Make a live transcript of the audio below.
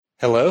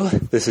Hello,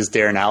 this is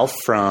Darren Alf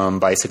from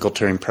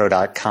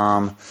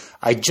BicycleTouringPro.com.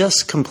 I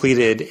just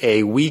completed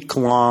a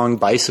week-long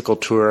bicycle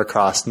tour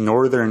across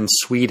northern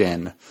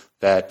Sweden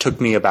that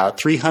took me about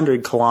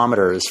 300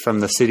 kilometers from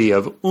the city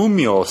of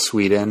Umeå,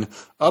 Sweden,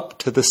 up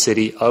to the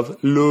city of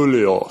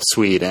Luleå,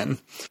 Sweden.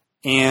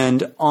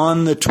 And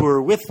on the tour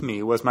with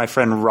me was my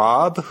friend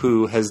Rob,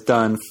 who has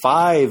done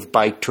 5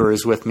 bike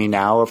tours with me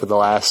now over the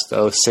last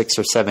 6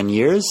 or 7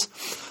 years.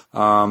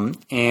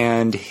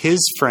 And his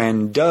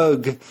friend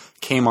Doug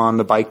came on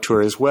the bike tour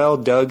as well.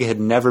 Doug had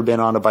never been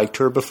on a bike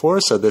tour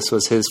before, so this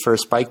was his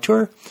first bike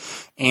tour.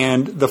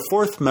 And the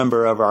 4th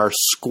member of our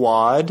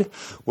squad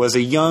was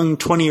a young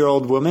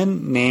 20-year-old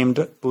woman named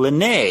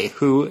Linnea,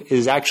 who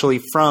is actually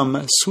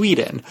from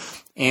Sweden.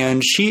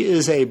 And she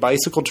is a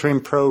Bicycle Touring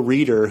Pro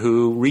reader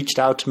who reached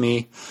out to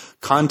me,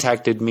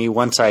 contacted me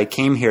once I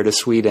came here to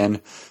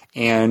Sweden,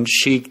 and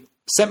she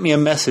sent me a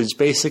message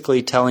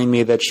basically telling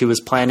me that she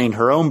was planning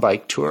her own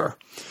bike tour.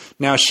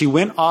 Now, she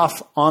went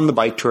off on the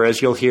bike tour,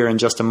 as you'll hear in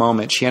just a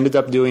moment. She ended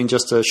up doing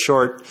just a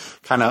short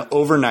kind of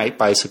overnight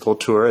bicycle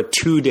tour, a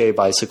 2-day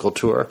bicycle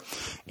tour.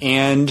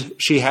 And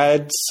she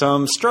had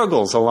some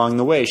struggles along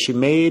the way. She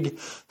made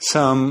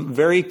some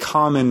very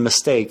common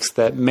mistakes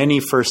that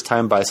many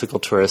first-time bicycle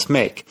tourists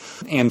make.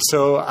 And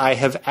so I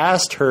have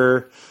asked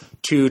her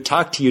to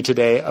talk to you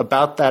today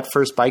about that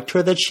first bike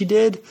tour that she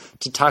did,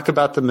 to talk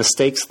about the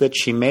mistakes that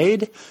she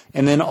made,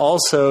 and then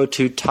also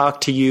to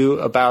talk to you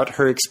about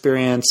her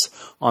experience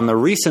on the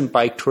recent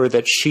bike tour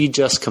that she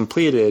just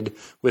completed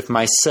with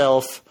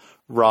myself,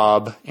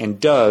 Rob, and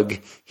Doug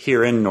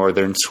here in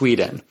northern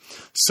Sweden.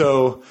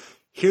 So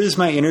here's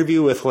my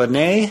interview with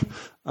Linnea.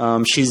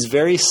 She's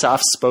very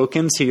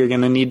soft-spoken, so you're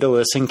going to need to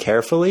listen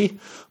carefully,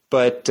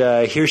 but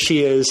here she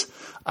is.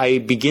 I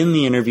begin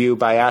the interview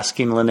by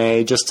asking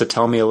Linnea just to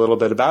tell me a little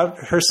bit about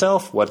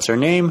herself. What's her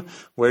name?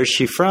 Where's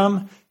she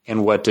from?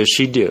 And what does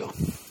she do?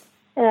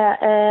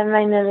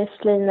 My name is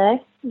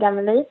Linnea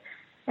Gamli,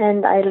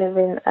 and I live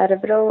in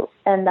Örebro,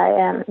 and I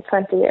am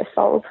 20 years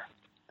old.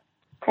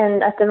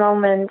 And at the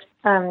moment,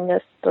 I'm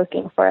just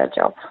looking for a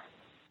job.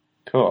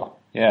 Cool.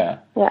 Yeah.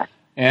 Yeah.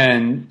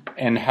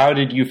 And how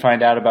did you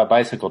find out about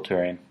bicycle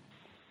touring?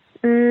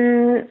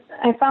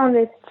 I found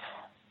it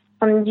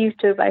on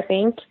YouTube, I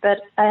think,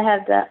 but I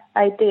had the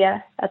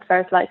idea at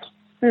first, like,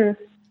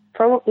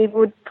 it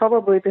would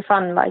probably be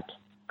fun, like,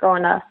 go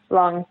on a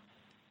long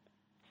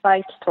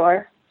bike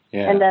tour.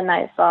 Yeah. And then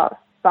I saw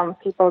some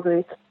people do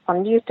it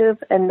on YouTube,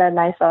 and then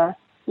I saw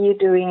you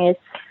doing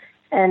it,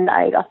 and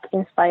I got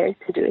inspired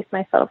to do it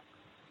myself.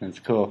 That's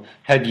cool.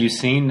 Had you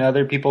seen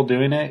other people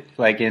doing it,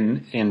 like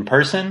in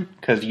person?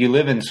 Because you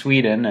live in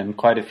Sweden, and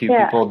quite a few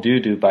people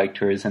do bike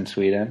tours in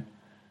Sweden.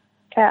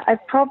 Yeah, I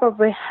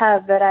probably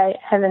have, but I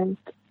haven't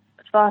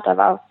thought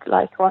about,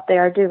 like, what they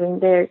are doing.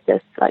 They're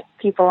just, like,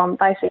 people on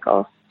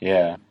bicycles.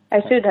 Yeah.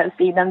 I should have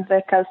seen them,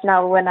 because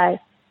now when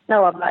I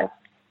know about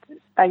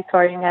bike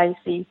touring, I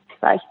see,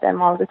 like,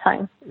 them all the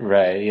time.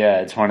 Right, yeah.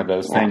 It's one of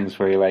those things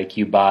where, like,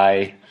 you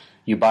buy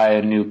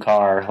a new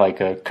car, like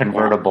a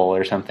convertible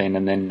or something,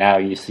 and then now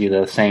you see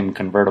the same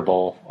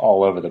convertible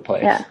all over the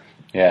place. Yeah.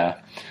 Yeah.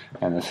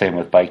 And the same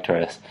with bike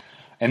tourists.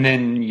 And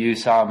then you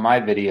saw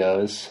my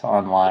videos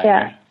online.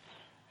 Yeah.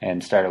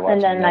 And started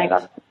watching. And then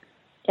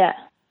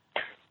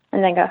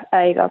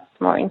I got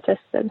more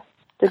interested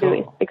to do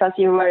it, because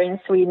you were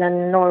in Sweden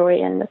and Norway,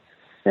 and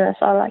then I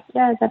saw, like,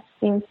 that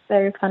seems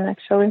very fun,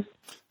 actually.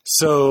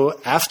 So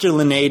after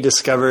Linnea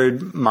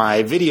discovered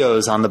my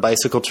videos on the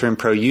Bicycle Touring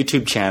Pro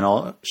YouTube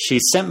channel, she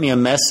sent me a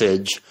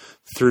message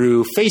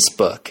through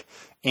Facebook,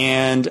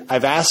 and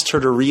I've asked her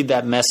to read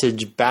that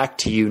message back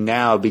to you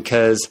now,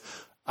 because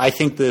I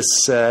think this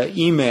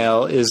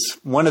email is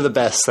one of the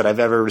best that I've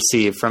ever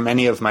received from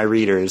any of my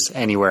readers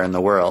anywhere in the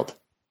world.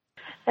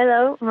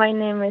 Hello, my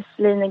name is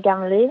Linnea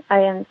Gamli. I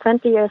am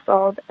 20 years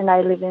old, and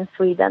I live in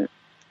Sweden.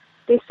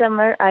 This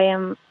summer, I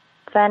am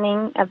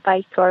planning a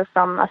bike tour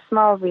from a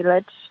small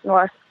village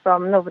north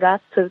from Nora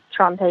to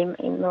Trondheim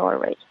in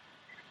Norway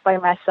by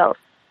myself.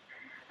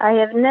 I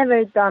have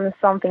never done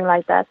something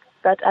like that,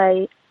 but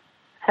I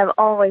have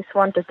always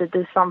wanted to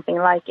do something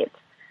like it.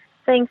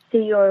 Thanks to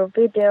your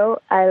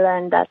video, I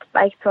learned that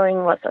bike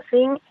touring was a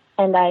thing,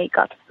 and I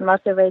got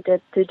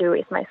motivated to do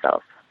it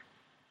myself.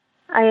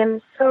 I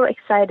am so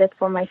excited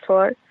for my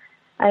tour.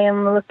 I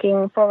am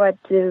looking forward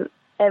to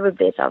every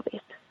bit of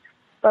it,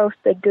 both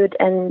the good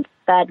and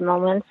bad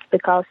moments,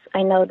 because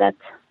I know that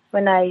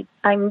when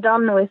I'm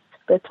done with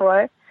the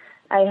tour,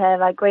 I have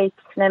a great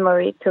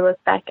memory to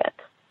look back at.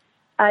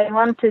 I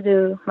want to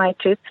do my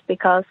trip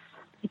because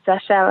it's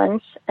a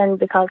challenge, and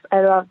because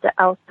I love the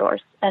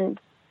outdoors and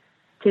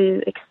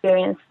to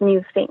experience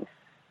new things.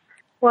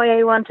 Why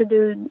I want to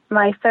do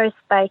my first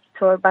bike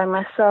tour by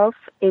myself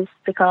is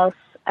because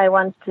I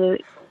want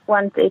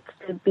it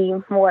to be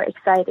more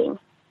exciting.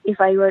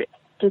 If I were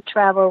to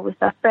travel with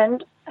a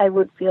friend, I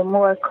would feel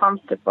more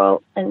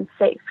comfortable and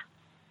safe.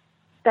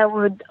 That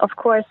would, of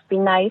course, be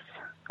nice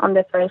on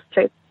the first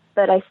trip,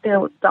 but I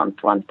still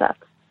don't want that.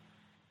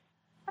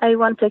 I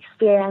want to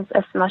experience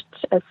as much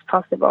as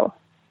possible.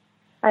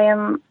 I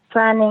am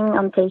planning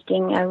on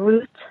taking a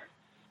route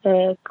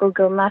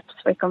Google Maps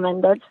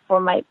recommended for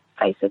my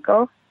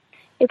bicycle.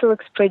 It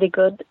looks pretty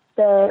good.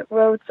 The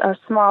roads are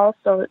small,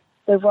 so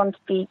there won't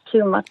be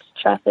too much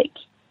traffic.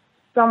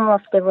 Some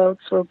of the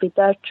roads will be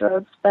dirt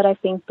roads, but I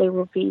think they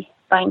will be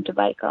fine to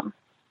bike on.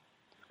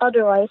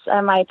 Otherwise,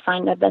 I might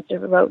find a better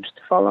road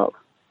to follow.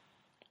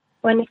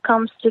 When it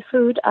comes to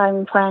food,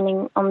 I'm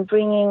planning on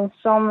bringing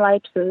some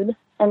light food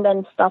and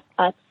then stop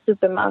at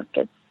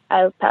supermarkets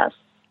I'll pass.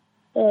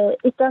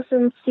 It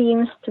doesn't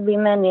seem to be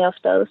many of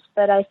those,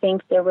 but I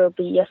think there will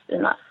be just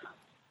enough.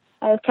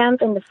 I'll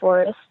camp in the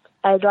forest.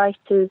 I'd like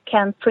to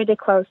camp pretty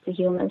close to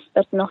humans,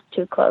 but not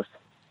too close.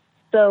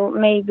 So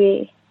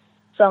maybe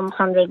some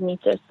 100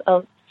 meters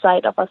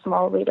outside of a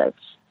small village.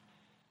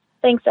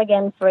 Thanks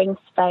again for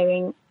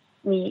inspiring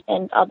me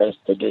and others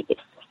to do this.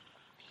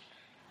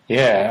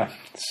 Yeah,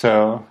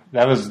 so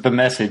that was the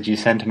message you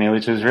sent to me,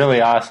 which was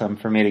really awesome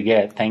for me to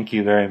get. Thank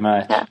you very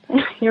much. Yeah,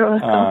 you're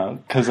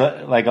welcome. Because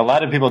like a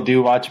lot of people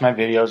do watch my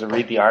videos or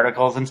read the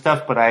articles and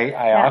stuff, but I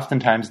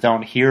oftentimes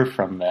don't hear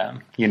from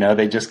them. You know,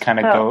 they just kind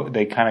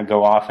of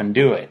go off and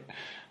do it.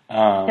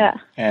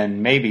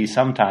 And maybe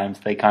sometimes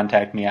they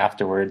contact me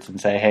afterwards and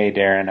say, "Hey,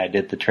 Darren, I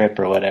did the trip,"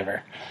 or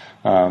whatever.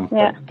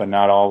 But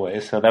not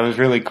always. So that was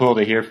really cool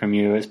to hear from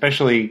you,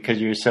 especially because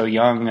you're so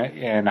young.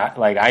 And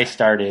I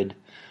started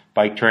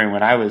bike touring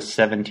when I was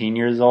 17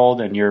 years old,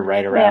 and you're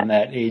right around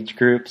that age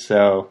group.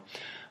 So,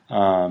 it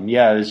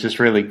was just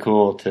really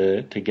cool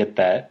to get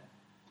that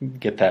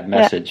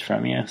message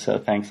from you. So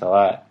thanks a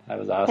lot. That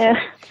was awesome.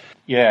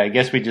 Yeah, I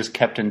guess we just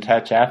kept in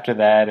touch after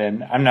that,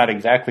 and I'm not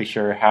exactly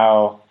sure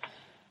how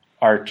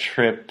our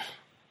trip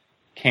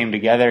came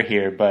together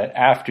here, but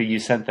after you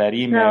sent that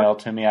email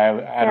to me,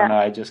 I don't know,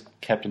 I just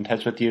kept in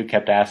touch with you,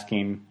 kept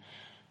asking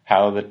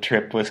how the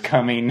trip was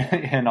coming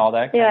and all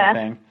that kind of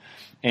thing.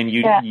 And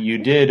you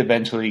did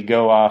eventually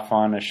go off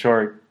on a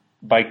short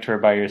bike tour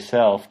by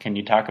yourself. Can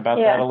you talk about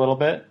that a little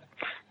bit?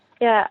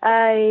 Yeah,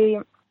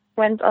 I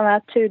went on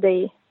a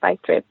 2-day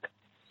bike trip.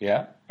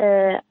 Yeah.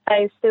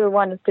 I still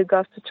wanted to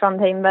go to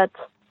Trondheim, but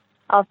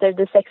after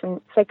the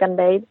second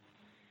day,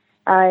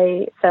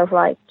 I felt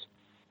like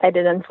I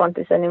didn't want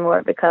this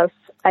anymore because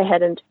I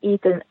hadn't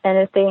eaten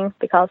anything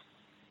because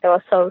I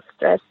was so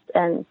stressed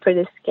and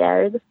pretty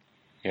scared.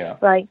 Yeah.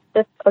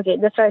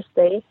 The first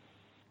day,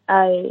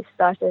 I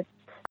started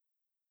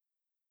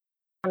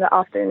in the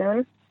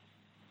afternoon,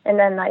 and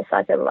then I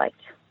started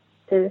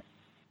to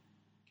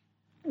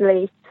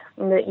late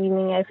in the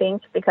evening, I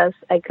think, because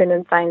I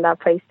couldn't find a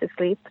place to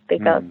sleep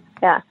because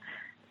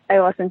I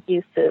wasn't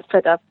used to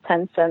put up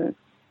tents and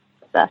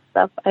that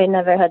stuff. I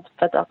never had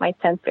put up my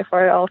tent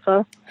before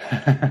also,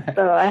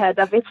 so I had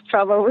a bit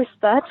trouble with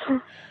that,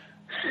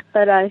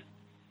 but I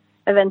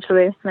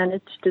eventually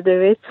managed to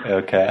do it.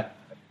 Okay.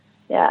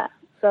 Yeah,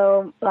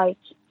 so I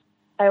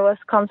was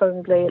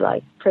constantly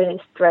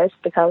pretty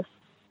stressed because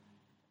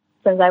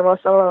since I was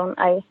alone,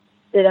 I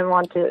didn't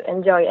want to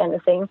enjoy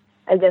anything.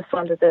 I just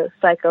wanted to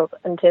cycle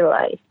until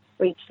I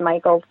reached my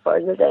goal for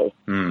the day.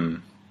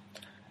 And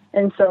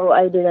so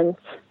I didn't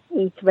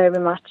eat very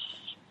much.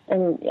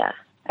 And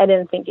I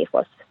didn't think it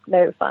was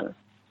very fun.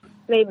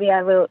 Maybe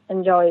I will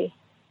enjoy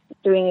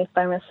doing it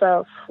by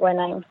myself when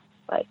I'm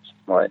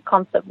more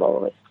comfortable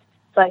with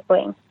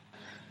cycling.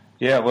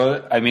 Yeah,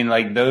 well, I mean,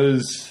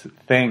 those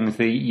things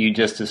that you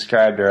just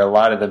described are a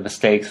lot of the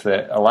mistakes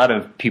that a lot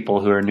of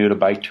people who are new to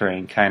bike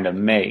touring kind of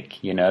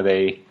make. You know,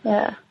 they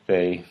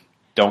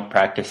don't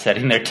practice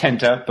setting their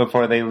tent up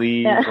before they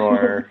leave,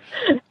 or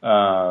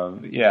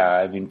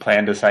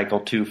plan to cycle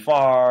too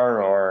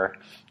far, or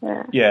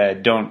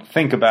don't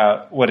think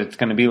about what it's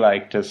going to be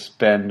like to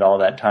spend all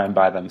that time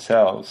by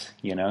themselves.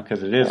 You know,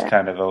 because it is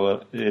kind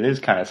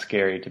of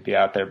scary to be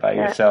out there by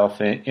yourself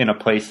in a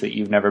place that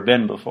you've never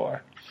been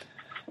before.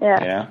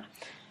 Yeah.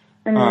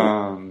 And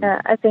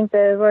I think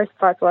the worst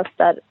part was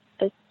that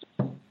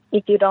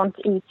if you don't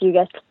eat, you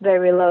get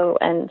very low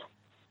and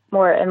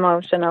more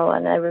emotional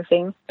and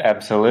everything.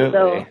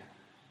 Absolutely.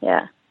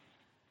 So,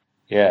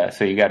 Yeah,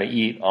 so you got to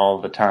eat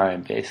all the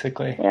time,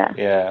 basically.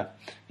 Yeah.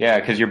 Yeah,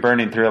 because you're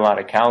burning through a lot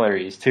of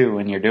calories, too.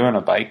 When you're doing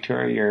a bike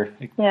tour,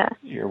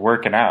 you're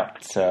working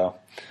out. So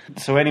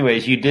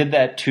anyways, you did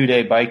that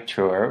 2-day bike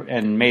tour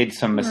and made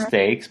some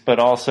mistakes, but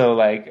also,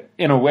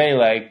 in a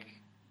way,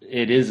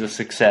 it is a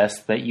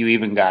success that you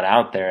even got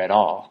out there at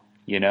all,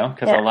 you know,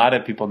 because a lot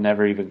of people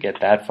never even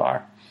get that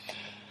far.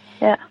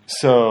 Yeah.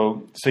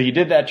 So you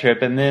did that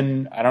trip, and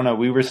then, I don't know,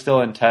 we were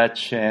still in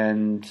touch,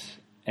 and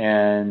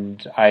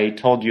I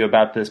told you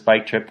about this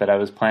bike trip that I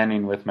was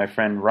planning with my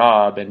friend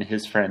Rob and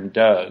his friend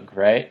Doug,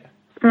 right?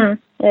 Yeah,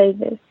 you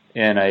did.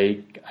 And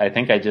I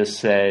think I just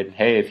said,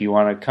 hey, if you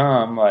want to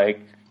come,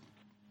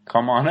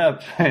 come on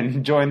up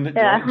and join the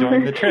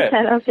trip.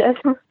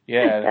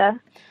 Yeah.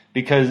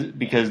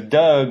 Because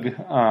Doug,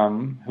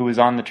 who was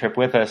on the trip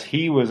with us,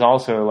 he was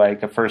also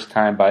a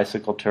first-time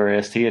bicycle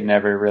tourist. He had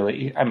never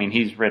really,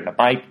 he's ridden a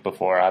bike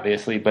before,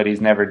 obviously, but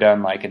he's never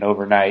done an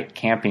overnight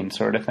camping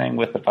sort of thing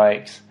with the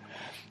bikes.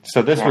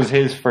 So this was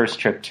his first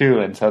trip too,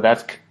 and so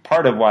that's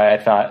part of why I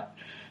thought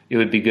it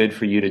would be good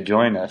for you to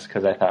join us,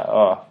 because I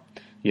thought,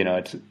 You know,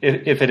 it's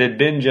if it had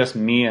been just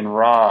me and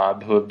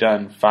Rob, who have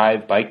done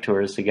 5 bike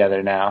tours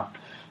together now,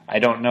 I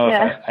don't know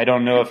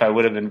if I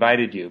would have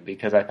invited you,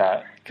 because I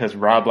thought, because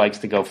Rob likes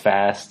to go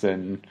fast,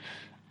 and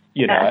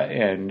you know,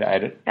 and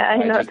I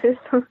noticed.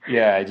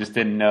 I just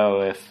didn't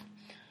know if,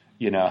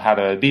 you know, how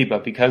that would be.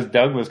 But because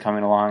Doug was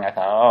coming along, I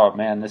thought, oh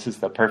man, this is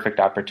the perfect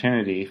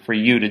opportunity for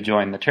you to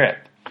join the trip,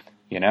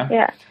 you know?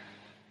 Yeah.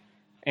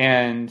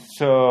 And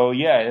so,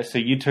 so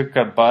you took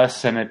a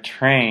bus and a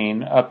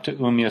train up to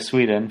Umeå,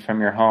 Sweden from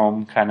your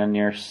home, kind of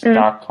near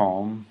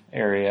Stockholm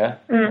area,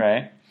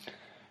 right?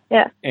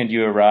 Yeah. And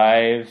you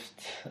arrived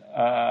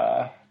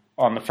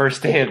on the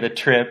first day of the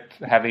trip,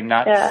 having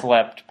not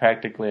slept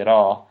practically at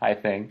all, I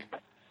think,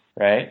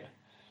 right?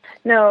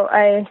 No,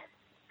 I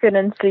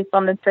couldn't sleep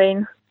on the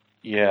train.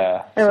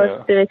 Yeah. I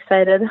was too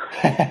excited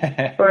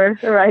for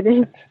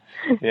riding.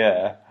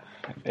 Yeah.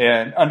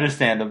 And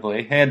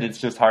understandably, and it's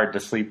just hard to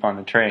sleep on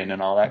the train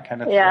and all that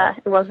kind of stuff. Yeah,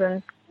 it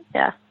wasn't,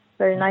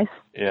 very nice.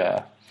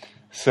 Yeah.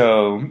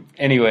 So,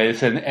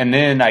 anyways, and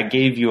then I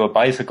gave you a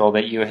bicycle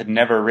that you had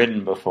never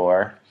ridden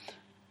before.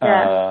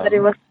 Yeah, but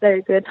it was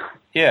very good.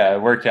 Yeah,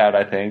 it worked out,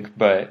 I think,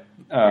 but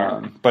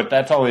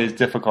that's always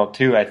difficult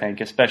too, I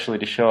think, especially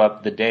to show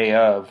up the day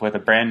of with a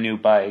brand new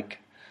bike,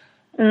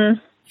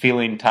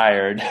 feeling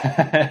tired,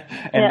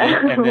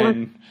 and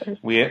then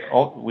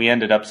we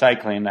ended up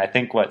cycling, I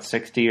think,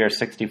 60 or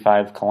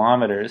 65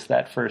 kilometers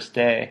that first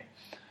day.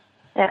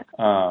 Yeah.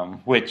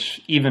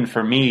 Which even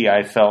for me,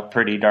 I felt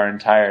pretty darn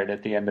tired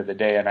at the end of the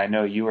day, and I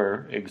know you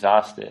were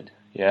exhausted.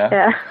 Yeah.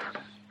 Yeah.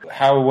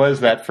 How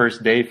was that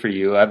first day for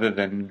you, other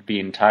than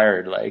being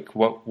tired? Like,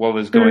 what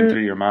was going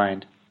through your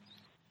mind?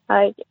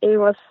 Like,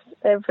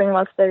 everything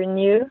was very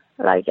new.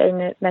 Like, I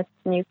met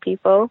new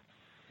people.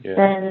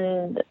 Yeah.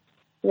 And,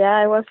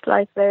 I was,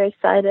 like, very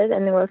excited,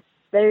 and it was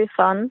very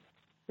fun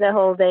the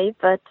whole day.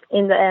 But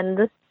in the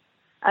end,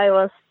 I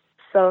was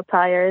so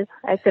tired.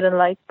 I couldn't,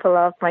 like, pull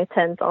off my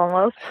tent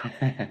almost.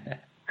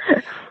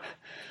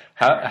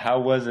 How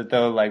was it,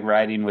 though, like,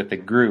 riding with a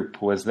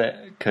group? Was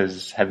that,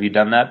 because have you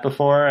done that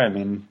before? I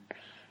mean...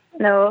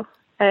 No,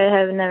 I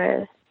have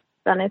never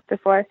done it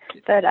before,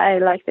 but I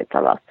liked it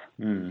a lot.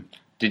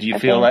 Did you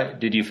feel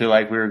like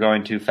we were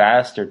going too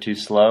fast or too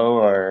slow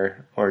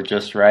or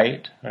just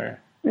right? Or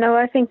no,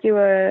 I think it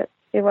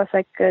was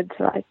a good,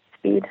 like,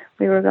 speed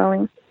we were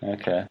going.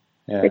 Okay.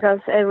 Yeah. Because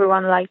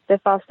everyone, like, the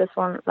fastest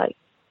one, like,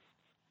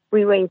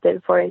 we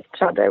waited for each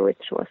other,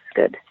 which was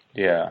good.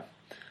 Yeah.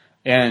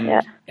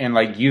 And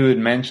like you had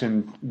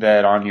mentioned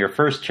that on your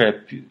first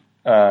trip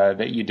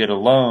that you did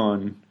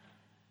alone,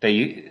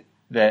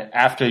 that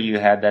after you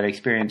had that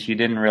experience, you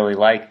didn't really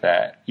like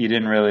that. You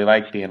didn't really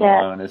like being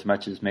alone as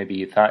much as maybe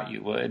you thought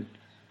you would.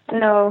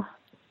 No,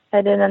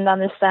 I didn't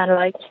understand,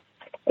 like,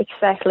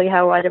 exactly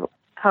how it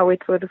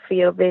would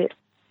feel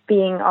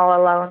being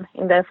all alone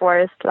in the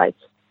forest, like,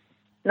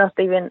 not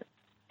even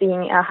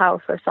being a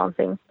house or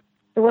something.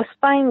 It was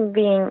fine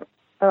being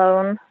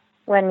alone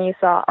when you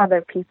saw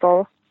other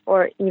people,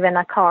 or even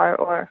a car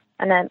or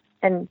an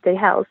empty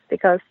house,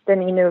 because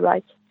then you knew,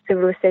 like,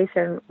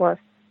 civilization was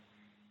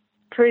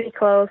pretty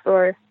close,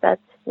 or that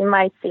you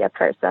might see a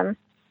person.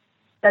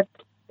 But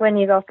when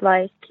you got,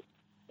 like,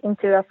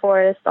 into a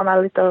forest on a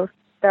little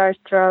dirt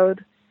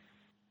road,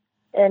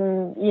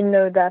 and you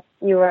know that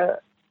you were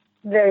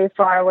very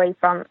far away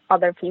from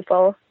other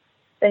people,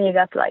 then you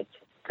got, like,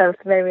 felt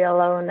very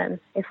alone, and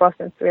it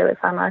wasn't really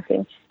fun, I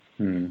think.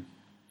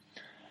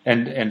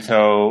 And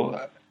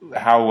so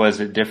how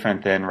was it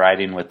different than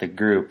riding with the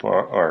group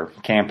or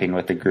camping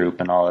with the group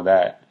and all of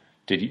that?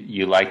 Did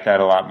you like that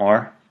a lot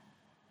more?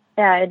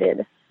 Yeah, I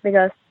did,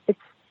 because it's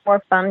more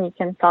fun. You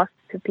can talk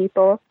to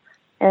people,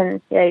 and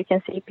you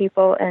can see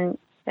people, and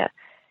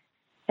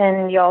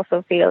you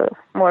also feel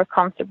more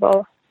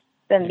comfortable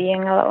than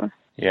being alone.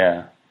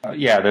 Yeah.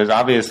 There's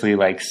obviously,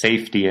 like,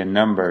 safety in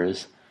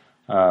numbers.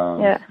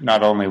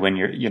 Not only when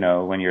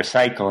you're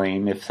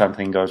cycling, if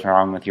something goes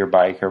wrong with your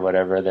bike or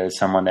whatever, there's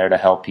someone there to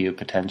help you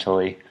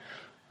potentially.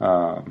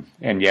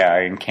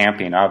 And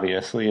camping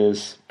obviously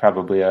is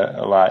probably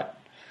a lot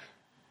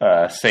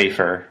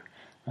safer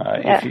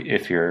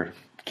if you're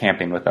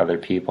camping with other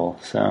people.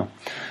 So,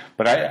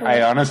 but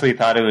I honestly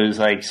thought it was,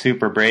 like,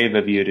 super brave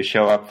of you to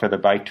show up for the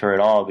bike tour at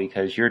all,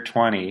 because you're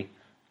 20,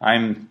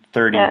 I'm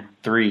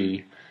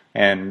 33,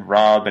 and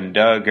Rob and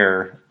Doug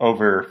are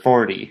over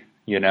 40.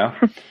 You know.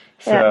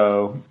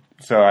 So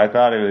I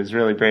thought it was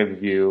really brave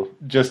of you,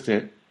 just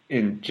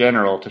in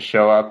general, to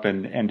show up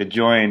and to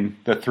join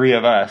the three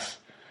of us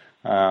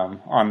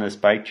on this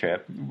bike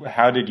trip.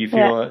 How did you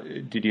feel?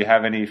 Yeah. Did you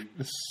have any,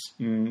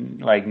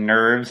 like,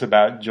 nerves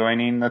about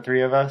joining the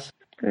three of us?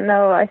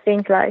 No, I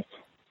think, like,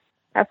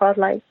 I thought,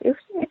 like, it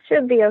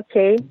should be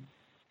okay.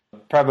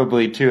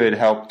 Probably, too, it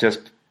helped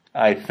just,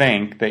 I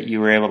think, that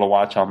you were able to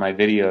watch all my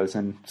videos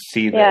and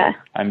see that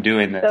I'm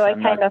doing this. So I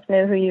kind of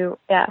knew who you,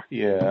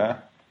 Yeah.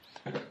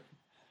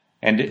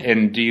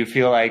 And do you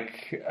feel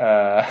like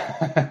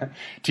the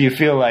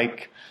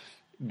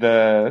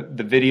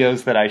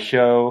videos that I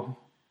show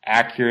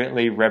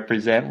accurately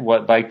represent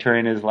what bike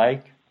touring is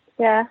like?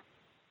 Yeah,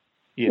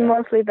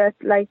 mostly that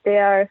like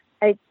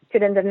I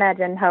couldn't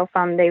imagine how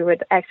fun they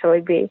would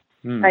actually be.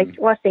 Like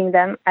watching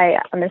them, I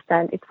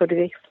understand it would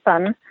be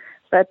fun,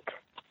 but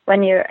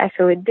when you're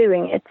actually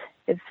doing it,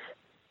 it's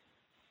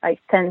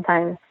like 10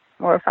 times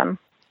more fun.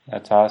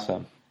 That's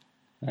awesome.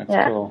 That's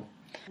cool.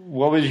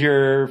 What was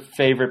your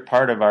favorite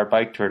part of our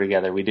bike tour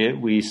together?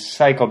 We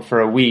cycled for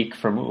a week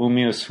from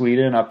Umeå,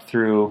 Sweden up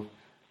through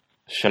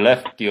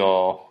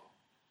Skellefteå,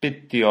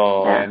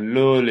 Piteå, and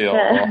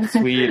Luleå,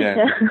 Sweden.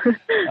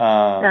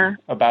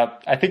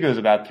 I think it was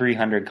about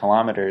 300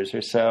 kilometers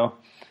or so.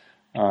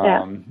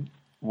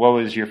 What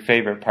was your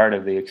favorite part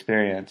of the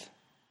experience?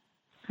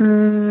 I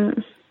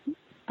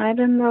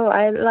don't know.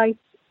 I like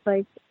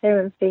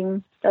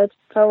everything. That's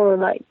probably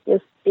like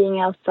just being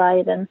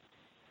outside and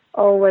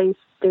always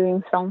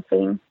doing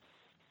something.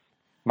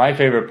 My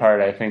favorite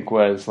part, I think,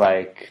 was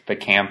like the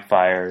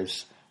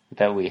campfires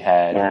that we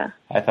had. Yeah.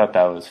 I thought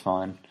that was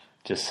fun,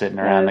 just sitting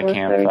around the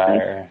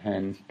campfire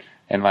and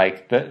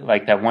like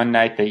that one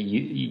night that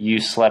you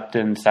slept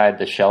inside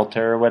the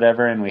shelter or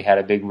whatever, and we had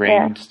a big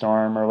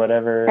rainstorm or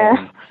whatever.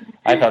 And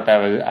I thought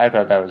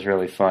that was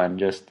really fun,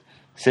 just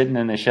sitting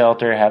in the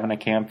shelter, having a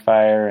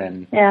campfire,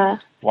 and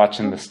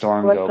watching the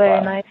storm go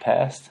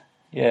past.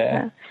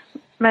 Yeah.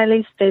 My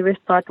least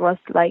favorite part was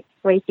like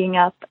waking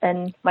up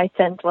and my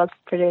tent was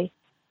pretty,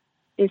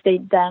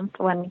 damp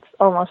when it's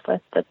almost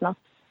wet, but not.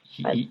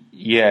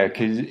 Yeah,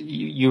 because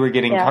you were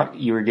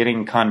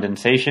getting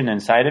condensation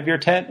inside of your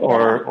tent,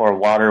 or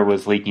water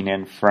was leaking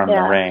in from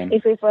the rain.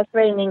 If it was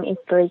raining, it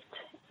leaked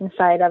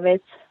inside of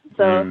it.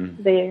 So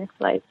the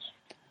like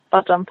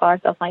bottom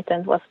part of my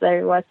tent was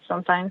very wet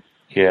sometimes.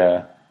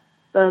 Yeah.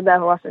 So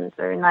that wasn't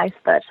very nice,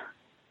 but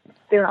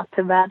still not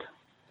too bad.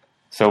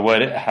 So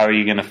how are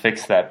you going to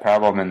fix that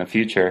problem in the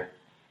future?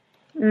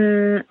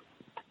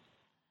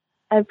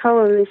 I'd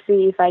probably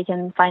see if I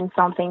can find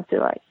something to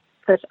like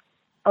put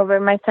over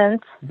my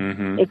tent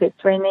if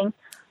it's raining.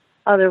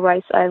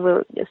 Otherwise, I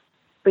will just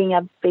bring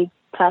a big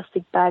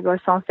plastic bag or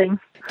something.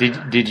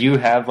 Did you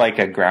have like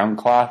a ground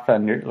cloth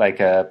under, like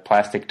a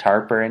plastic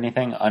tarp or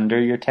anything under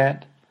your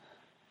tent?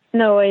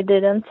 No, I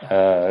didn't.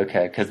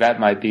 Okay, because that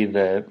might be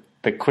the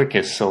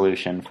quickest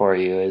solution for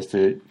you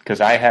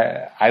because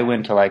I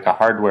went to like a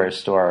hardware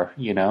store,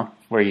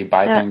 where you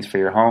buy things for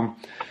your home.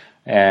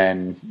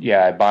 And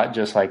I bought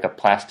just like a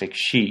plastic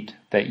sheet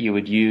that you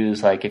would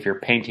use like if you're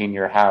painting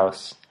your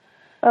house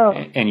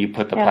and you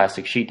put the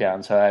plastic sheet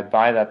down. So I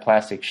buy that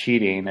plastic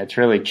sheeting. It's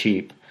really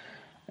cheap.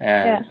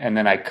 And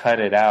then I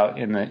cut it out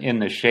in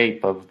the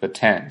shape of the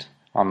tent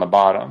on the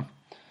bottom.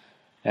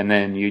 And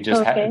then you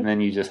just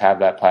have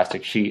that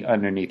plastic sheet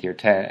underneath your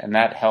tent, and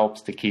that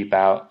helps to keep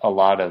out a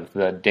lot of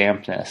the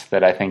dampness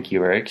that I think you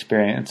were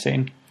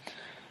experiencing.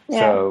 Yeah.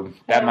 So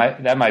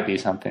that might be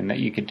something that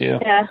you could do.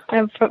 Yeah,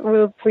 I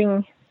will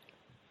bring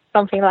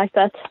something like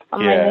that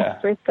on my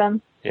next trip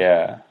then.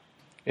 Yeah.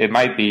 It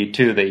might be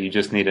too that you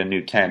just need a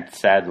new tent,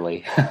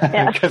 sadly,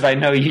 because I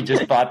know you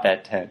just bought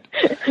that tent.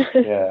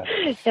 Yeah.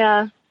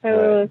 Yeah, I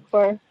will look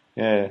for.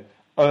 Yeah.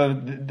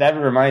 That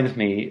reminds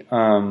me.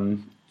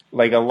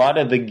 Like a lot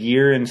of the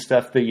gear and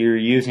stuff that you're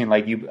using,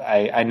 like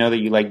I know that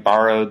you like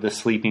borrowed the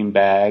sleeping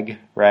bag,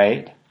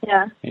 right?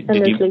 Yeah,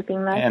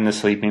 sleeping mat. And the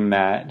sleeping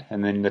mat,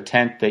 and then the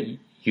tent that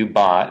you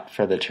bought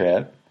for the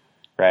trip,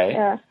 right?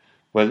 Yeah.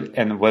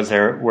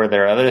 Were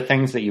there other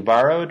things that you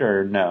borrowed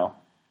or no?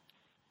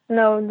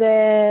 No,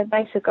 the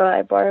bicycle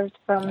I borrowed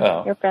from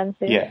your friends.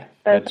 Yeah,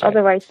 but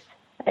otherwise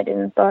I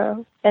didn't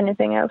borrow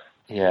anything else.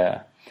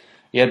 Yeah.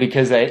 Yeah,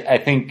 because I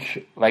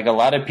think like a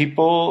lot of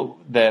people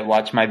that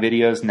watch my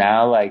videos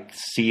now like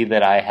see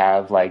that I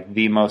have like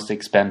the most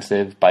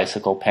expensive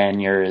bicycle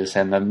panniers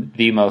and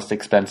the most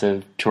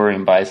expensive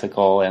touring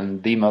bicycle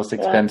and the most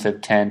expensive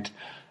tent,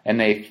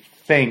 and they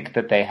think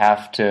that they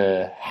have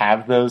to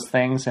have those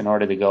things in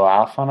order to go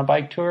off on a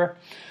bike tour.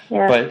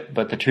 Yeah.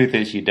 But the truth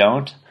is you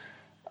don't.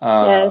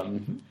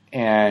 And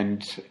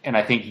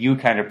I think you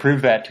kind of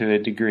prove that to a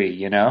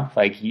degree,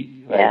 like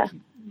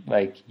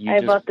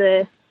I bought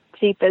the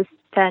cheapest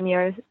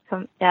panniers.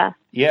 Yeah,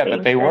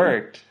 but they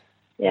worked.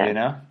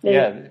 Yeah,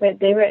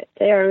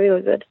 they are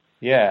really good.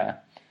 Yeah,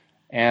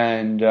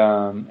 and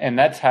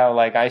that's how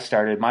like I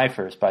started my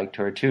first bike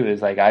tour too.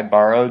 Is like I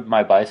borrowed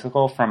my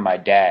bicycle from my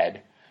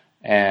dad,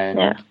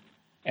 and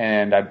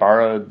I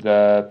borrowed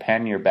the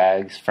pannier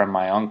bags from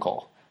my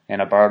uncle,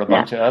 and I borrowed a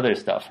bunch of other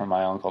stuff from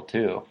my uncle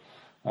too,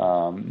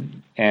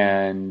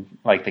 and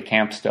like the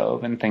camp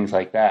stove and things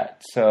like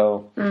that.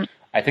 So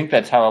I think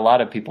that's how a lot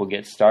of people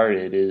get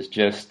started, is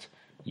just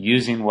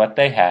using what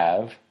they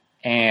have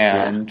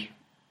and,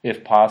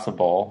 if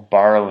possible,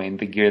 borrowing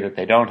the gear that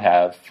they don't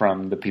have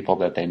from the people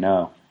that they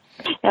know.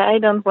 Yeah, I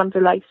don't want to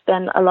like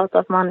spend a lot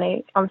of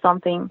money on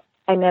something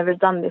I never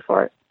done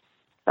before.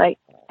 Like,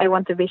 I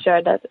want to be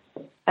sure that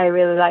I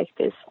really like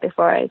this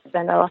before I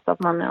spend a lot of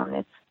money on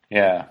it.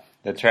 Yeah,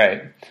 that's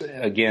right.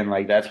 Again,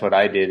 like that's what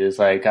I did, is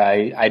like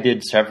I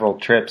did several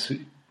trips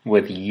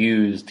with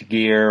used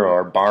gear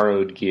or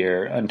borrowed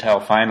gear until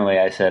finally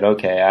I said,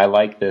 okay, I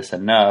like this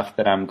enough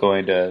that I'm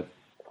going to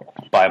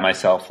buy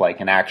myself like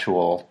an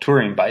actual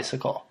touring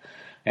bicycle,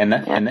 And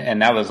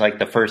that was like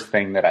the first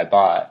thing that I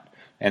bought.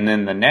 And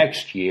then the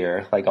next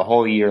year, like a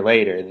whole year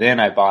later, then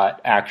I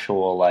bought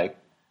actual like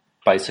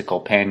bicycle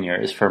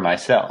panniers for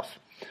myself.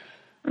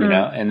 You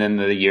know, and then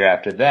the year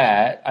after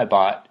that, I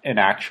bought an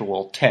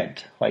actual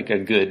tent, like a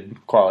good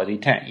quality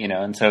tent, you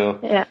know. And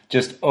so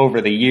just over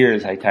the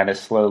years, I kind of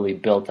slowly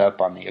built up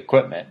on the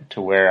equipment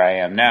to where I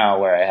am now,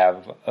 where I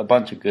have a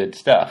bunch of good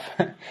stuff,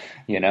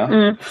 you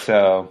know.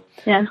 So,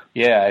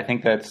 yeah, I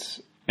think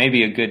that's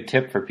maybe a good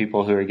tip for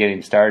people who are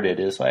getting started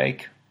is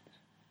like,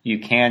 you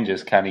can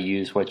just kind of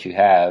use what you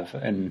have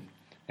and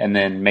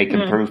then make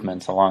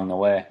improvements along the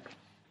way.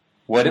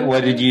 What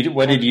did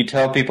you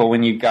tell people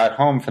when you got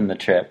home from the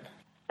trip?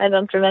 I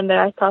don't remember.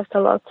 I talked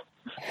a lot.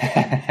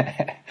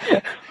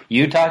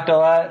 You talked a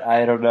lot?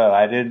 I don't know.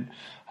 I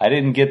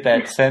didn't get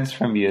that sense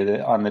from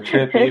you on the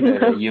trip either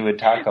that you would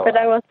talk a lot. But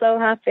I was so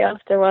happy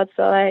afterwards,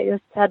 so I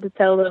just had to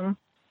tell them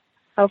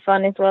how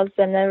fun it was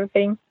and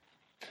everything.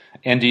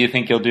 And do you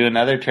think you'll do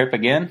another trip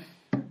again?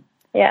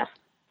 Yeah.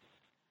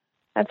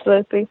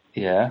 Absolutely.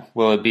 Yeah.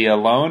 Will it be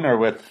alone or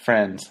with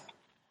friends?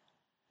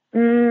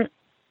 I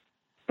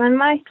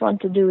might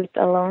want to do it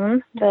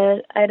alone,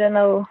 but I don't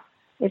know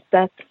if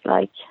that's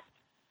like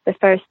the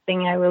first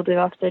thing I will do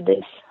after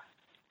this.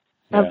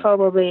 Yeah. I'll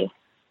probably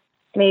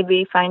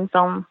maybe find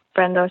some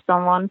friend or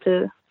someone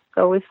to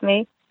go with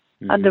me.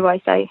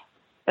 Otherwise,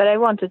 but I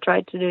want to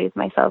try to do it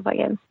myself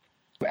again.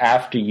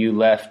 After you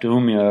left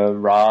Umeå,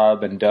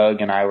 Rob and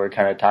Doug and I were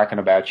kind of talking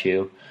about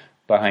you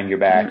behind your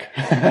back.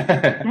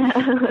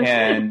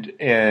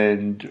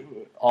 and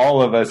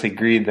all of us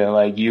agreed that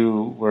like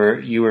you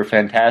were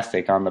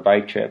fantastic on the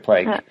bike trip.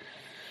 Like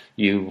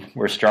you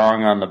were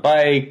strong on the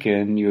bike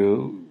and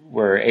you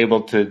were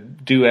able to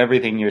do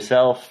everything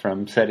yourself,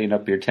 from setting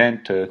up your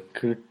tent to,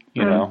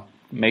 you know,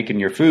 making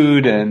your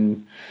food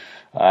and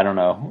I don't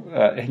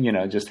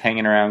know, just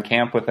hanging around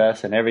camp with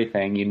us and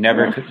everything. You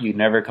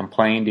never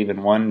complained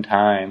even one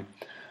time.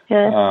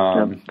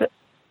 Yeah.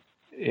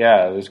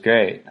 Yeah, it was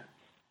great.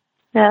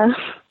 Yeah.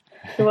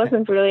 There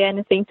wasn't really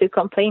anything to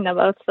complain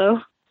about,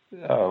 so.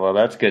 Oh, well,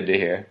 that's good to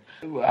hear.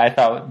 I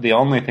thought the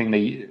only thing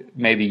that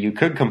maybe you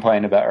could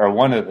complain about, or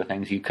one of the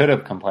things you could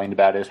have complained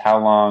about, is how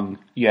long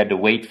you had to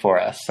wait for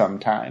us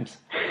sometimes.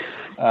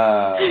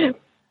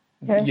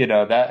 You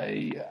know, that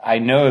I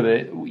know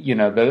that, you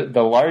know,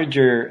 the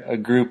larger a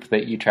group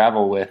that you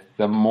travel with,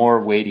 the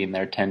more waiting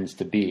there tends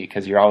to be,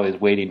 because you're always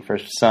waiting for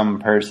some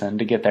person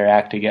to get their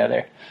act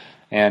together.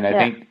 And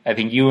I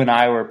think you and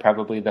I were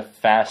probably the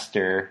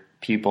faster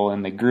people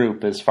in the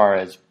group as far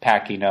as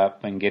packing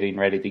up and getting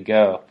ready to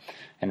go.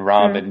 And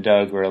Rob and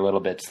Doug were a little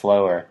bit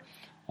slower.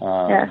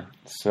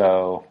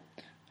 So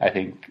I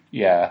think,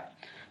 there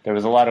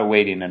was a lot of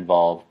waiting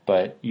involved,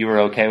 but you were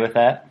okay with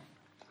that?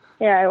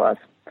 Yeah, I was.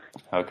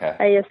 Okay.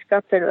 I just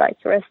got to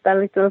rest a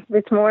little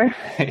bit more.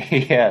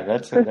 Yeah,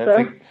 that's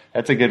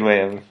a good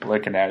way of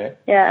looking at it.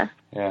 Yeah.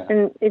 Yeah.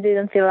 And it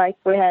didn't feel like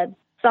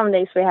some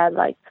days we had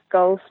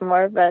goals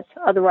more, but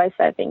otherwise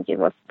I think it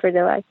was pretty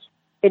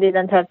we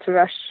didn't have to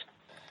rush.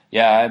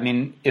 Yeah, I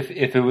mean, if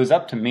it was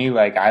up to me,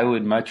 I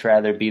would much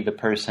rather be the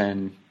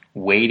person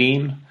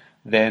waiting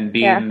than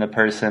being the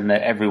person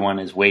that everyone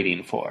is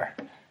waiting for.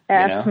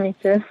 Yeah, you know? Me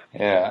too.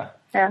 Yeah.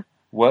 Yeah.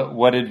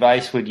 What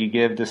advice would you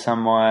give to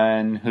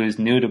someone who's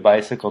new to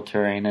bicycle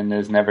touring and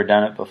has never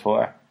done it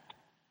before?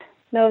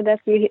 Know that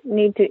you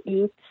need to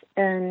eat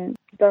and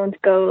don't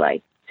go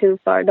too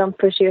far. Don't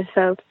push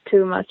yourself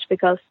too much,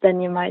 because then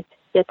you might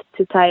get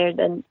too tired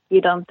and you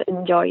don't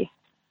enjoy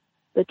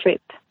the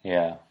trip.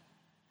 Yeah.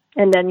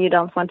 And then you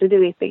don't want to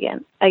do it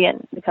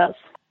again because,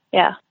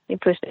 you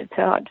pushed it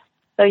too hard.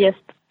 So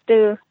just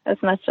do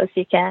as much as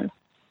you can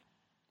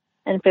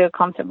and feel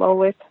comfortable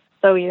with,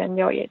 so you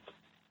enjoy it.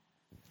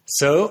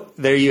 So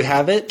there you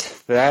have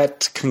it.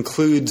 That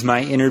concludes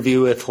my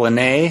interview with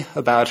Lene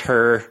about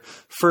her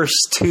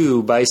first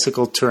 2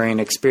 bicycle touring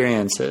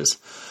experiences.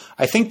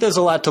 I think there's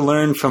a lot to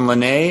learn from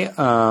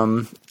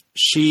Lene.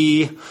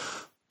 She,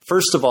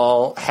 first of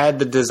all, had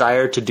the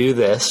desire to do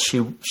this.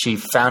 She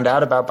found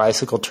out about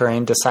bicycle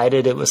touring,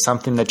 decided it was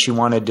something that she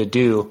wanted to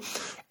do,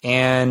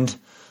 and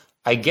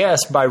I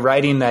guess by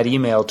writing that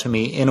email to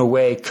me, in a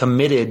way,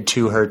 committed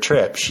to her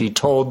trip. She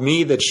told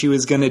me that she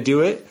was going to do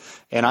it,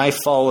 and I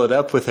followed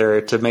up with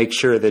her to make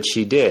sure that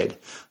she did.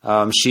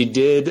 She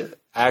did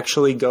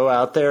actually go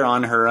out there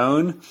on her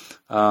own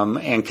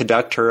and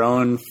conduct her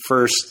own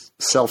first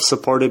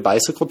self-supported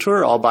bicycle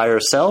tour all by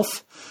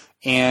herself.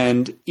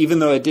 And even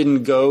though it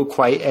didn't go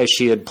quite as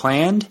she had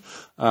planned,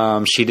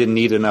 she didn't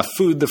eat enough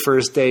food the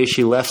first day.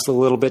 She left a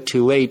little bit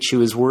too late. She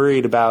was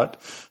worried about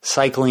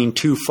cycling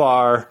too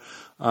far.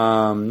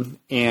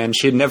 And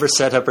she had never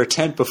set up her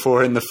tent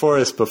before in the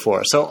forest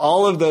before. So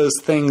all of those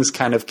things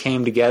kind of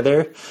came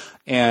together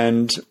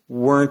and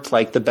weren't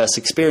the best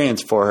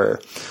experience for her.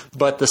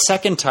 But the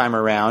second time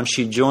around,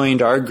 she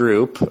joined our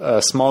group,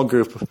 a small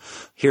group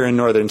here in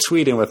northern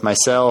Sweden with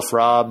myself,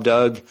 Rob,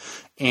 Doug,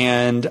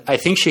 And I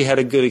think she had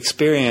a good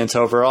experience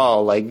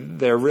overall. Like,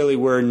 there really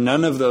were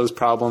none of those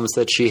problems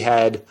that she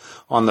had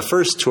on the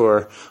first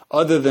tour,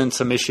 other than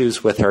some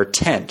issues with her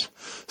tent.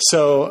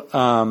 So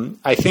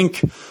I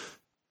think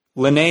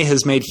Lene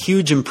has made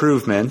huge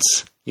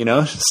improvements,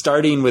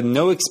 starting with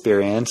no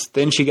experience.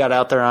 Then she got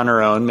out there on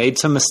her own, made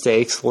some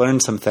mistakes,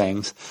 learned some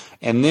things,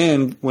 and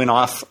then went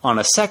off on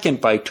a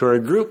second bike tour, a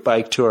group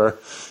bike tour,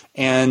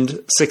 and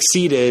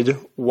succeeded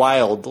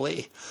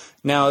wildly.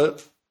 Now,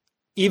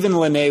 even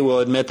Lene will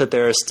admit that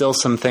there are still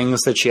some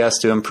things that she has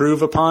to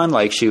improve upon,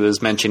 like she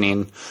was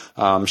mentioning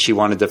she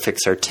wanted to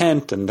fix her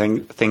tent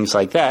and things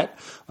like that.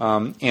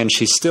 And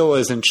she still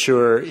isn't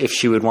sure if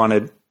she would want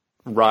to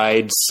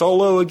ride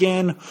solo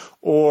again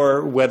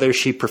or whether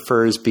she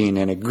prefers being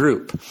in a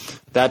group.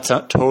 That's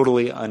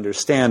totally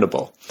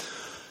understandable.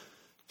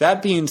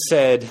 That being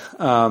said,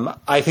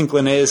 I think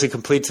Lene is a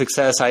complete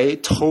success. I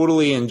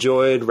totally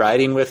enjoyed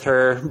riding with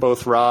her.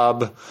 Both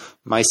Rob,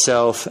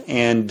 myself,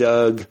 and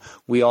Doug,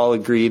 we all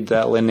agreed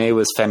that Lene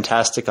was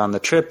fantastic on the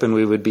trip, and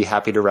we would be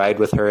happy to ride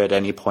with her at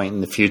any point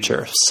in the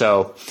future.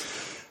 So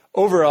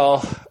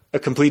overall, a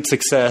complete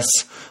success,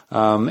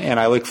 and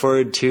I look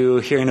forward to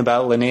hearing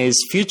about Lene's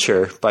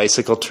future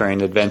bicycle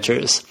touring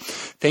adventures.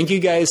 Thank you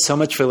guys so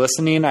much for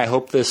listening. I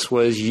hope this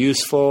was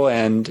useful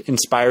and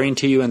inspiring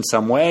to you in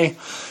some way.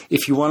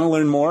 If you want to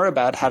learn more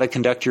about how to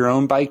conduct your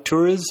own bike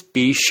tours,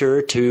 be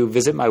sure to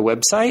visit my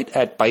website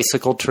at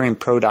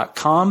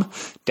bicycletouringpro.com,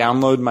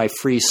 download my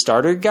free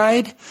starter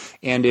guide,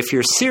 and if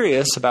you're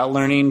serious about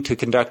learning to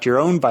conduct your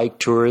own bike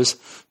tours,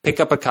 pick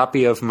up a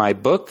copy of my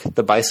book,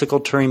 The Bicycle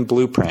Touring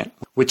Blueprint,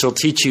 which will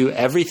teach you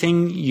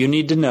everything you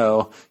need to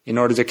know in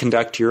order to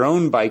conduct your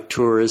own bike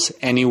tours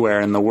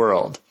anywhere in the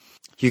world.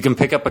 You can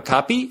pick up a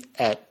copy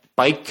at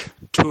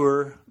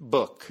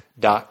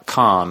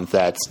biketourbook.com.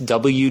 That's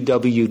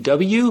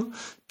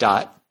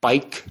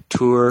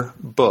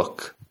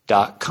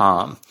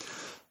www.biketourbook.com.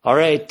 All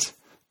right.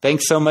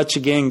 Thanks so much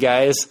again,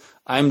 guys.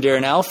 I'm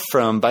Darren Alf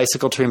from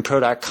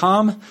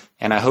bicycletouringpro.com,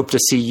 and I hope to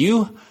see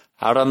you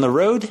out on the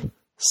road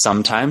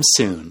sometime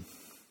soon.